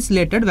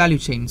fisheries-related value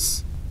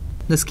chains.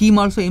 The scheme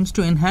also aims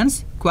to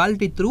enhance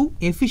quality through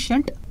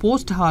efficient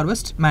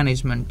post-harvest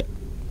management.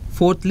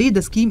 Fourthly,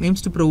 the scheme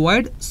aims to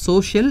provide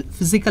social,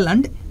 physical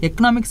and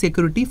economic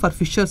security for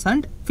fishers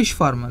and fish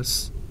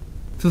farmers.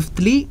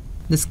 Fifthly,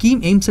 the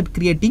scheme aims at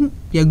creating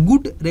a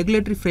good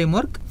regulatory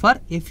framework for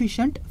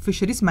efficient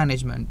fisheries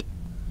management.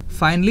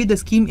 Finally, the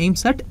scheme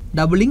aims at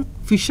doubling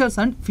fishers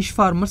and fish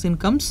farmers'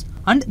 incomes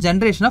and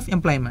generation of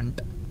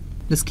employment.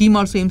 The scheme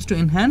also aims to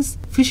enhance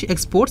fish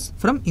exports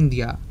from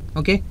India.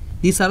 Okay,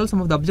 these are all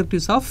some of the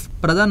objectives of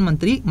Pradhan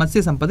Mantri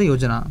Matsya Sampada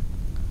Yojana.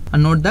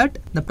 And note that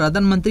the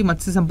Pradhan Mantri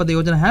Matsya Sampada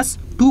Yojana has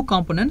two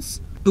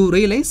components to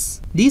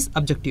realize these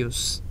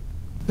objectives.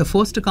 The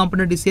first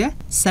component is a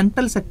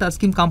central sector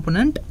scheme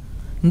component.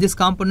 In this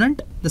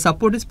component, the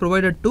support is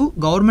provided to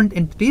government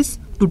entities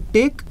to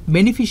take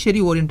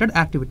beneficiary-oriented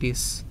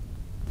activities.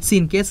 See,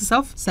 in cases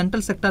of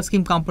central sector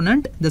scheme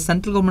component, the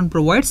central government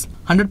provides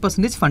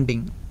 100%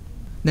 funding.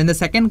 Then the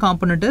second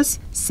component is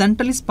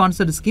centrally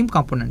sponsored scheme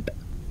component.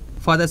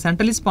 For the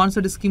centrally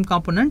sponsored scheme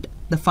component,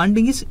 the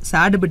funding is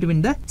shared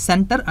between the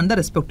center and the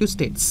respective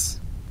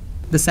states.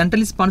 The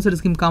centrally sponsored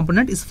scheme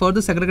component is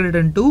further segregated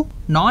into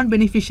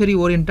non-beneficiary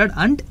oriented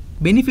and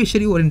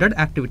beneficiary oriented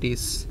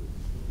activities.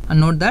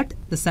 And note that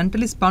the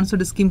centrally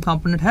sponsored scheme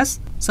component has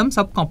some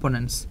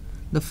subcomponents.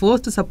 The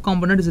first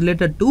subcomponent is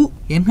related to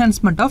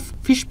enhancement of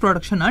fish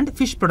production and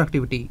fish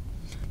productivity.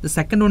 The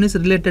second one is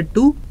related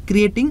to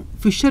creating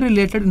fishery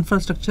related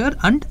infrastructure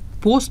and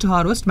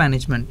post-harvest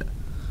management.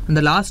 And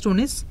the last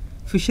one is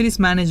fisheries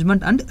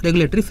management and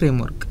regulatory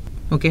framework.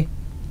 Okay,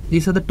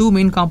 these are the two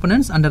main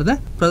components under the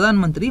Pradhan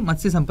Mantri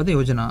Matsya Sampada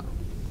Yojana.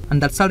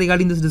 And that's all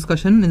regarding this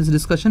discussion. In this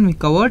discussion, we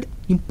covered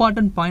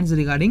important points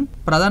regarding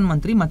Pradhan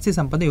Mantri Matsya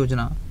Sampada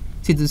Yojana.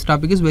 See, this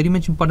topic is very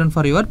much important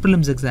for your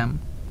prelims exam.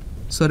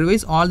 So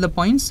revise all the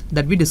points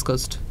that we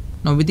discussed.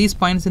 Now with these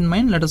points in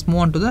mind, let us move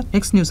on to the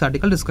next news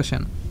article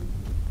discussion.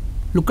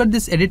 Look at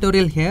this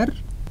editorial here.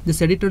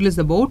 This editorial is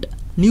about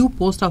New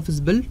Post Office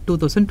Bill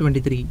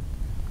 2023.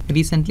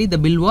 Recently, the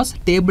bill was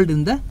tabled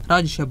in the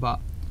Rajya Sabha.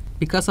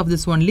 Because of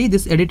this only,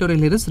 this editorial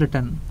here is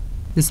written.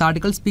 This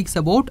article speaks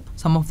about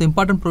some of the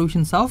important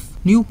provisions of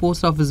New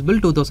Post Office Bill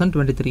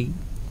 2023.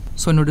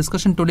 So in our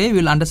discussion today, we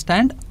will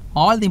understand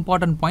all the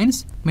important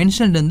points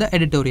mentioned in the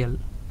editorial.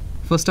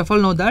 First of all,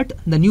 know that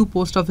the new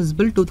Post Office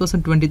Bill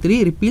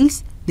 2023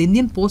 repeals the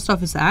Indian Post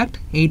Office Act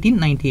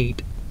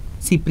 1898.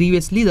 See,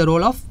 previously the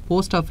role of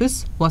Post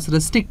Office was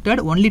restricted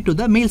only to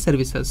the mail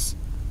services.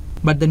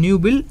 But the new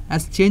bill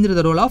has changed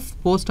the role of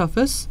Post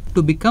Office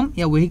to become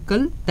a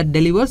vehicle that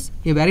delivers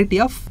a variety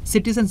of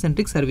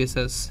citizen-centric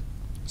services.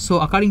 So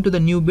according to the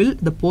new bill,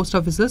 the post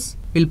offices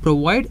will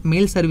provide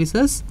mail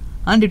services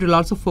and it will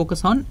also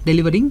focus on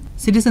delivering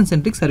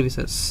citizen-centric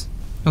services.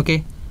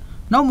 Okay.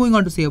 Now moving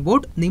on to say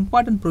about the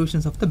important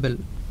provisions of the bill.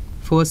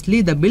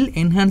 Firstly, the bill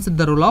enhanced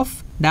the role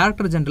of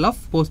Director General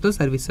of Postal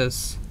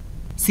Services.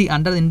 See,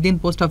 under the Indian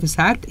Post Office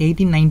Act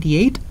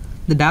 1898,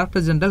 the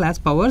Director General has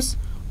powers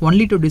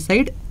only to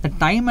decide the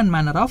time and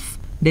manner of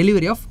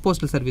delivery of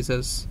postal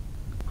services.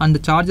 And the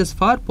charges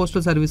for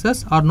postal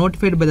services are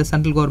notified by the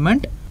central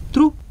government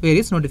through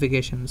various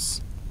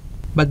notifications.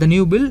 But the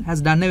new bill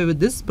has done away with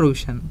this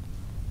provision.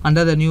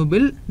 Under the new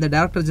bill, the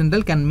Director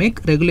General can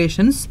make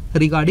regulations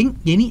regarding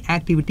any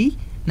activity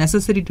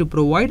necessary to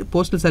provide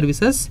postal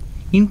services,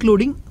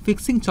 including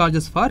fixing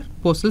charges for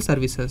postal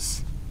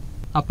services.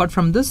 Apart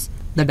from this,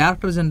 the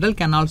Director General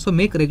can also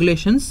make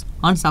regulations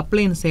on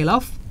supply and sale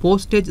of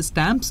postage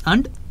stamps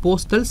and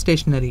postal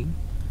stationery.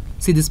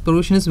 See, this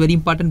provision is very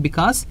important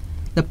because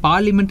the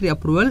parliamentary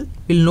approval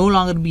will no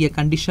longer be a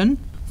condition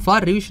for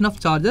revision of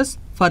charges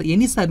for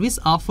any service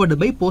offered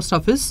by post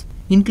office,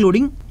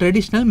 including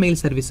traditional mail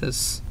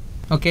services.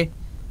 Okay,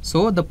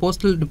 so the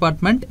postal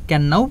department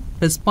can now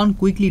respond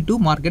quickly to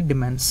market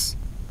demands.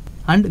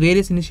 And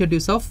various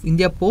initiatives of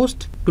India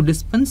Post to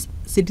dispense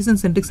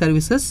citizen-centric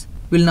services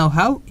will now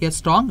have a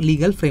strong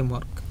legal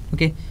framework.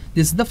 Okay,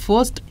 this is the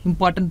first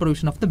important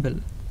provision of the bill.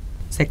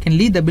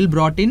 Secondly, the bill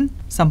brought in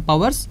some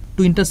powers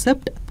to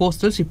intercept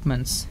postal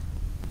shipments.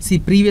 See,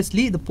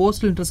 previously the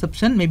postal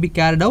interception may be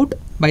carried out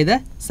by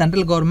the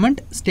central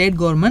government, state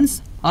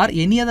governments or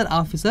any other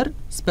officer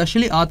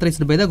specially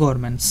authorized by the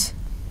governments.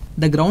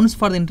 The grounds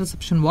for the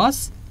interception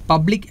was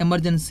public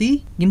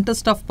emergency,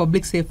 interest of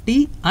public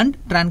safety and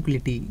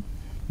tranquility.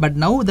 But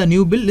now the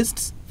new bill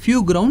lists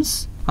few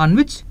grounds on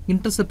which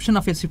interception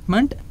of a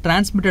shipment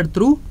transmitted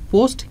through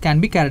post can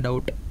be carried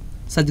out.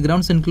 Such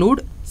grounds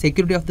include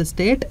security of the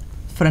state,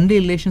 friendly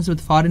relations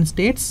with foreign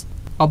states,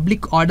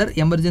 public order,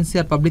 emergency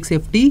or public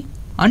safety,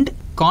 and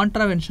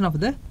contravention of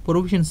the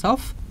provisions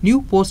of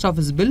new Post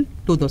Office Bill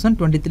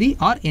 2023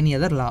 or any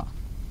other law.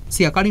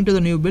 See, according to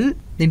the new bill,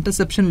 the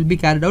interception will be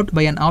carried out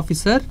by an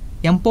officer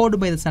empowered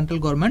by the central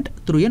government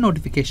through a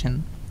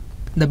notification.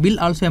 The bill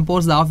also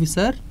empowers the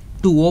officer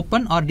to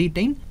open or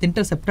detain the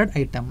intercepted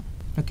item.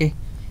 Okay.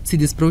 See,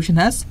 this provision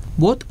has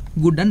both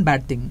good and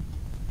bad thing.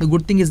 The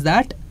good thing is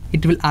that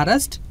it will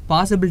arrest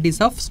possibilities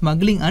of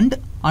smuggling and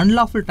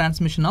unlawful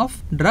transmission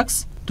of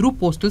drugs through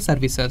postal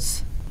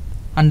services.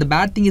 And the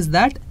bad thing is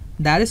that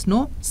there is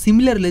no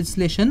similar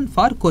legislation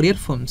for courier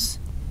firms.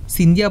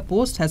 See, India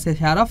Post has a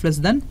share of less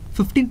than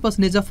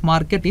 15% of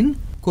market in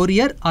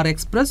courier or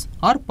express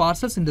or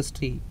parcels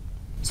industry.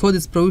 So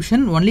this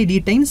provision only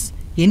detains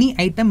any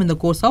item in the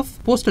course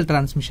of postal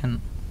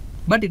transmission,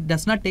 but it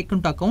does not take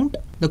into account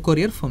the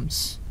courier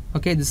firms.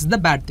 Okay, this is the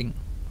bad thing.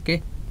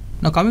 Okay.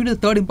 Now coming to the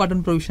third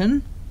important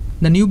provision,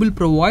 the new bill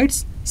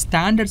provides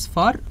standards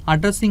for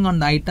addressing on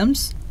the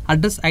items,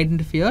 address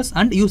identifiers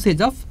and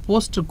usage of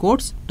postal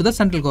codes to the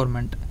central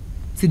government.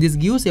 See, this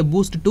gives a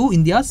boost to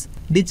India's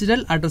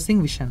digital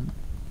addressing vision.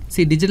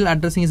 See, digital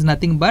addressing is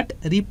nothing but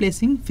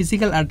replacing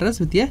physical address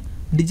with a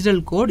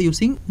digital code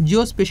using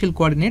geospatial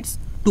coordinates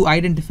to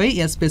identify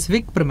a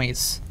specific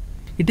premise.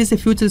 It is a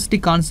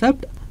futuristic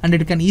concept and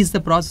it can ease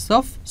the process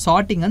of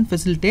sorting and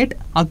facilitate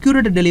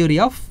accurate delivery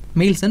of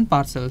mails and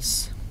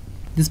parcels.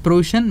 This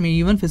provision may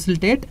even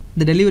facilitate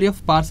the delivery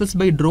of parcels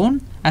by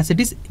drone as it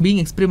is being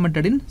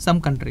experimented in some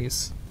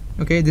countries.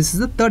 Okay, this is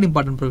the third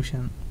important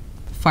provision.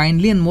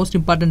 Finally and most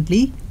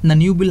importantly, the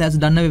new bill has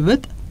done away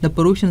with the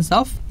provisions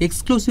of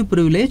exclusive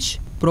privilege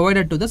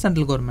provided to the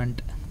central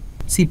government.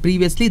 See,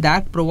 previously the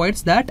Act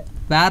provides that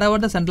wherever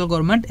the central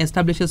government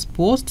establishes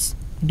posts,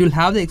 it will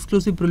have the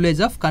exclusive privilege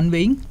of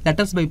conveying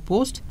letters by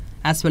post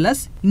as well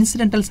as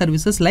incidental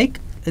services like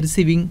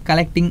receiving,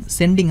 collecting,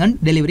 sending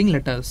and delivering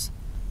letters.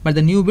 But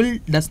the new bill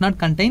does not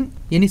contain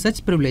any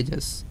such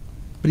privileges.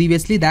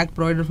 Previously, the Act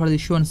provided for the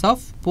issuance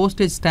of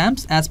postage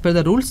stamps as per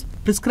the rules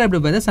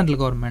prescribed by the central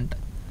government.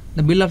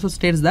 The bill also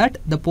states that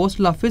the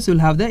postal office will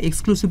have the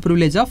exclusive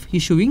privilege of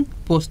issuing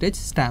postage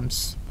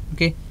stamps.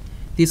 Okay,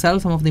 these are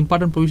some of the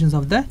important provisions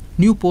of the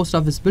new Post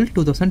Office Bill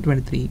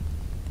 2023.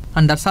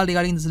 And that's all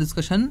regarding this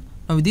discussion.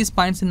 Now with these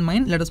points in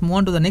mind, let us move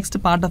on to the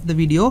next part of the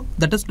video,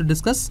 that is to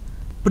discuss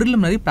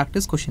preliminary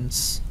practice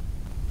questions.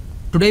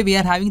 Today we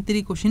are having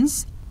 3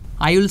 questions.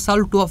 I will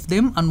solve 2 of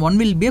them and 1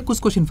 will be a quiz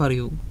question for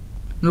you.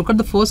 Look at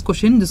the first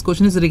question. This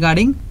question is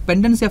regarding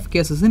pendency of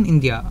cases in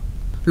India.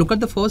 Look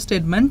at the first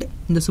statement.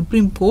 In the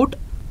Supreme Court,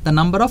 the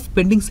number of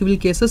pending civil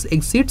cases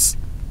exceeds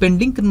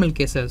pending criminal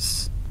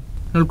cases.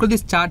 Now look at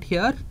this chart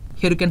here.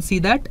 Here you can see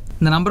that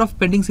the number of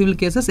pending civil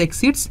cases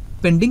exceeds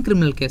pending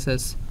criminal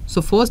cases.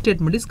 So first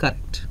statement is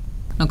correct.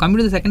 Now coming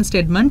to the second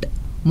statement,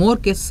 more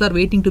cases are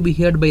waiting to be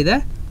heard by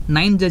the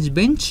 9-judge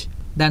bench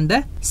than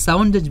the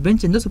 7-judge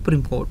bench in the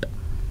Supreme Court.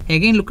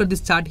 Again, look at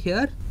this chart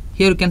here.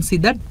 Here you can see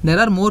that there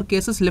are more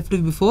cases left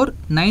before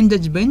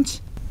 9-judge bench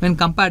when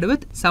compared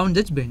with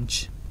 7-judge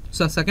bench.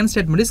 So second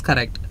statement is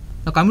correct.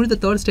 Now coming to the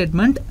third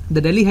statement,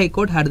 the Delhi High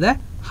Court had the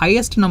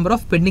highest number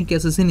of pending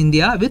cases in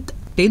India with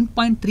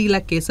 10.3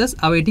 lakh cases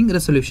awaiting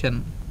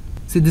resolution.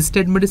 See, this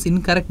statement is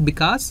incorrect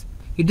because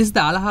it is the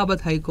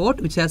Allahabad High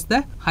Court which has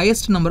the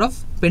highest number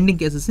of pending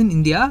cases in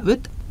India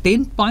with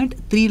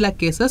 10.3 lakh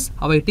cases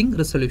awaiting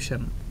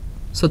resolution.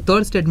 So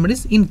third statement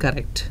is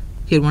incorrect.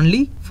 Here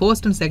only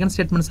first and second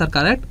statements are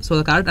correct. So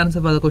the correct answer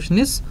for the question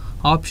is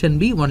option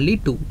B, only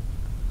 2.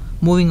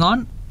 Moving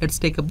on, let's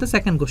take up the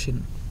second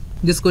question.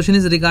 This question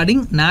is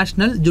regarding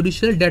National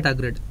Judicial Data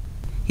Grid.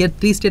 Here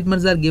 3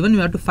 statements are given. We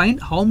have to find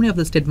how many of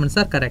the statements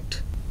are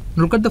correct.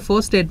 Look at the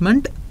first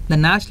statement. The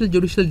National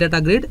Judicial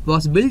Data Grid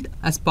was built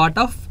as part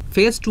of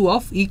phase 2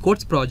 of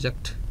e-courts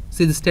project.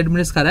 See, this statement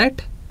is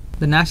correct.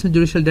 The National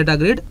Judicial Data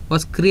Grid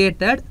was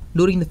created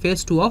during the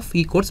phase 2 of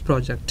e-courts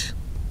project.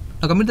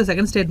 Now coming to the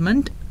second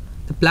statement,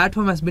 the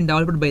platform has been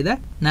developed by the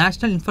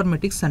National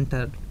Informatics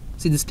Center.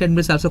 See, this statement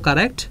is also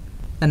correct.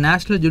 The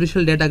National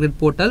Judicial Data Grid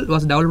portal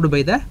was developed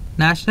by the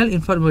National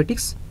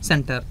Informatics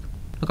Center.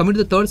 Now coming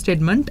to the third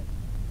statement,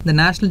 the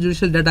National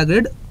Judicial Data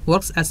Grid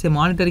works as a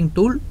monitoring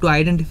tool to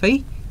identify,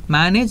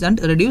 manage and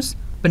reduce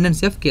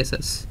pendency of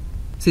cases.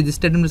 See, this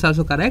statement is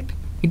also correct.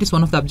 It is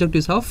one of the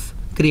objectives of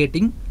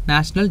creating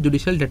National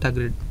Judicial Data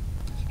Grid.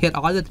 Here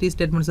all the 3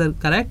 statements are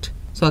correct.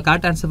 So the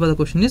correct answer for the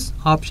question is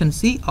option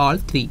C, all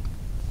 3.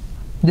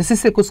 This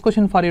is a quiz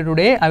question for you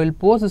today. I will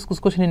post this quiz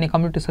question in a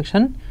community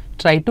section.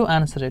 Try to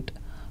answer it.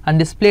 And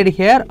displayed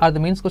here are the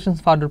mains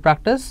questions for your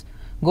practice.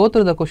 Go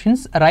through the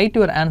questions, write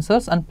your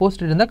answers and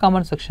post it in the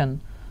comment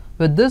section.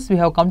 With this, we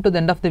have come to the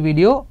end of the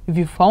video. If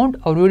you found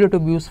our video to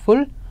be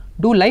useful,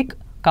 do like,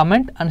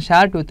 comment and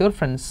share it with your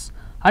friends.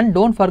 And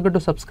don't forget to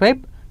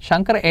subscribe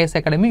Shankar AS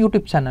Academy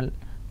YouTube channel.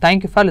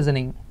 Thank you for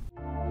listening.